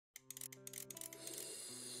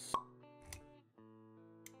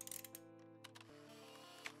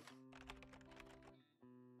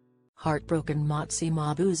Heartbroken Motsi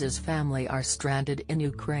Mabuse's family are stranded in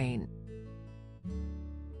Ukraine.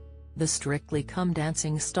 The Strictly Come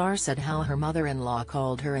Dancing star said how her mother-in-law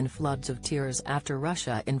called her in floods of tears after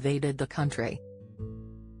Russia invaded the country.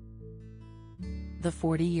 The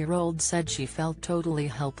 40-year-old said she felt totally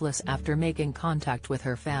helpless after making contact with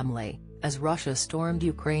her family, as Russia stormed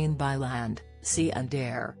Ukraine by land, sea and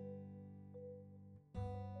air.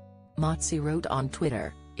 Motsi wrote on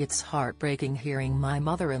Twitter, "It's heartbreaking hearing my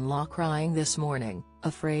mother-in-law crying this morning,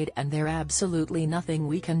 afraid, and there's absolutely nothing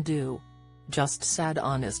we can do. Just sad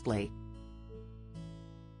honestly."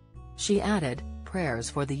 She added, "Prayers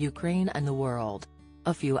for the Ukraine and the world."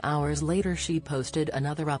 A few hours later she posted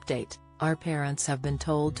another update, "Our parents have been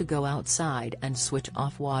told to go outside and switch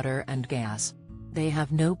off water and gas. They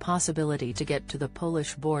have no possibility to get to the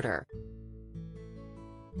Polish border."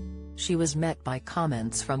 She was met by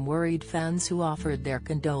comments from worried fans who offered their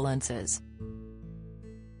condolences.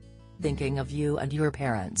 "Thinking of you and your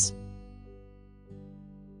parents.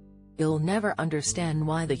 You'll never understand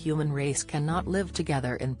why the human race cannot live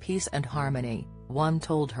together in peace and harmony," one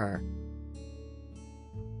told her.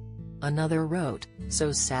 Another wrote,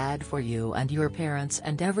 "So sad for you and your parents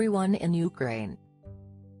and everyone in Ukraine.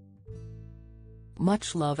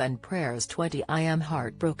 Much love and prayers. 20 I am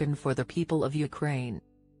heartbroken for the people of Ukraine.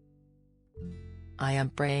 I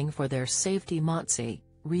am praying for their safety." Motsi,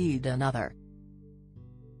 read another.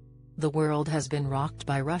 The world has been rocked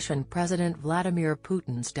by Russian President Vladimir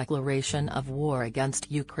Putin's declaration of war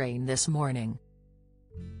against Ukraine this morning.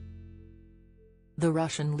 The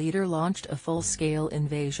Russian leader launched a full-scale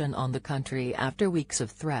invasion on the country after weeks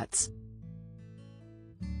of threats.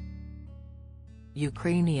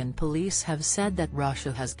 Ukrainian police have said that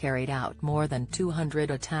Russia has carried out more than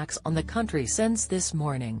 200 attacks on the country since this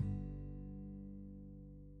morning.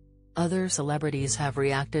 Other celebrities have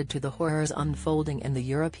reacted to the horrors unfolding in the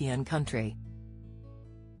European country.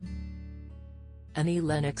 Annie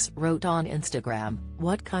Lennox wrote on Instagram,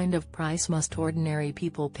 "What kind of price must ordinary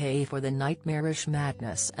people pay for the nightmarish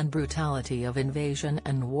madness and brutality of invasion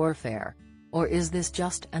and warfare? Or is this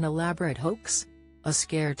just an elaborate hoax? A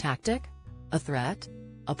scare tactic? A threat?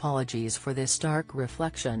 Apologies for this stark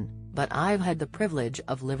reflection, but I've had the privilege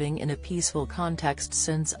of living in a peaceful context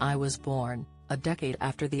since I was born, a decade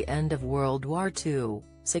after the end of World War II,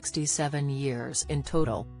 67 years in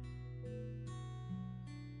total.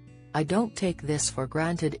 I don't take this for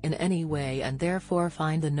granted in any way and therefore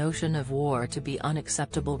find the notion of war to be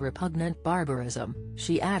unacceptable, repugnant barbarism,"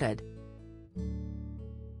 she added.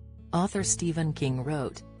 Author Stephen King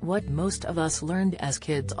wrote, "What most of us learned as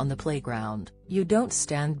kids on the playground, you don't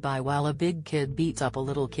stand by while a big kid beats up a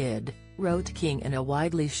little kid," wrote King in a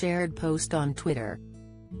widely shared post on Twitter.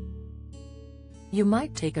 "You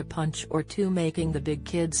might take a punch or two making the big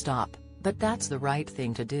kid stop, but that's the right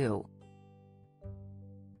thing to do."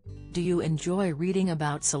 Do you enjoy reading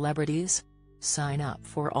about celebrities? Sign up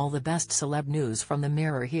for all the best celeb news from the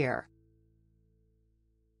Mirror here.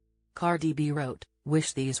 Cardi B wrote,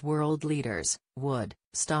 "Wish these world leaders would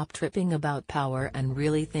stop tripping about power and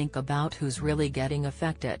really think about who's really getting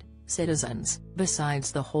affected, citizens.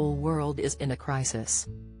 Besides, the whole world is in a crisis.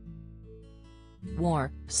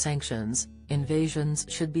 War, sanctions, invasions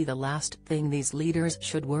should be the last thing these leaders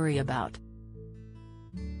should worry about.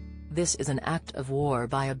 This is an act of war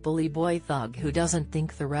by a bully boy thug who doesn't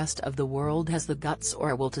think the rest of the world has the guts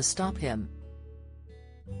or will to stop him.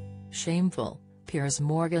 Shameful," Piers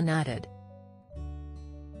Morgan added.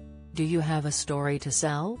 Do you have a story to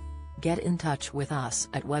sell? Get in touch with us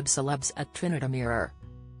at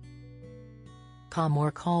webcelebs@trinitymirror.com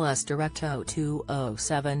or call us direct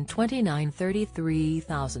 0207 29 33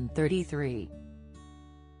 033.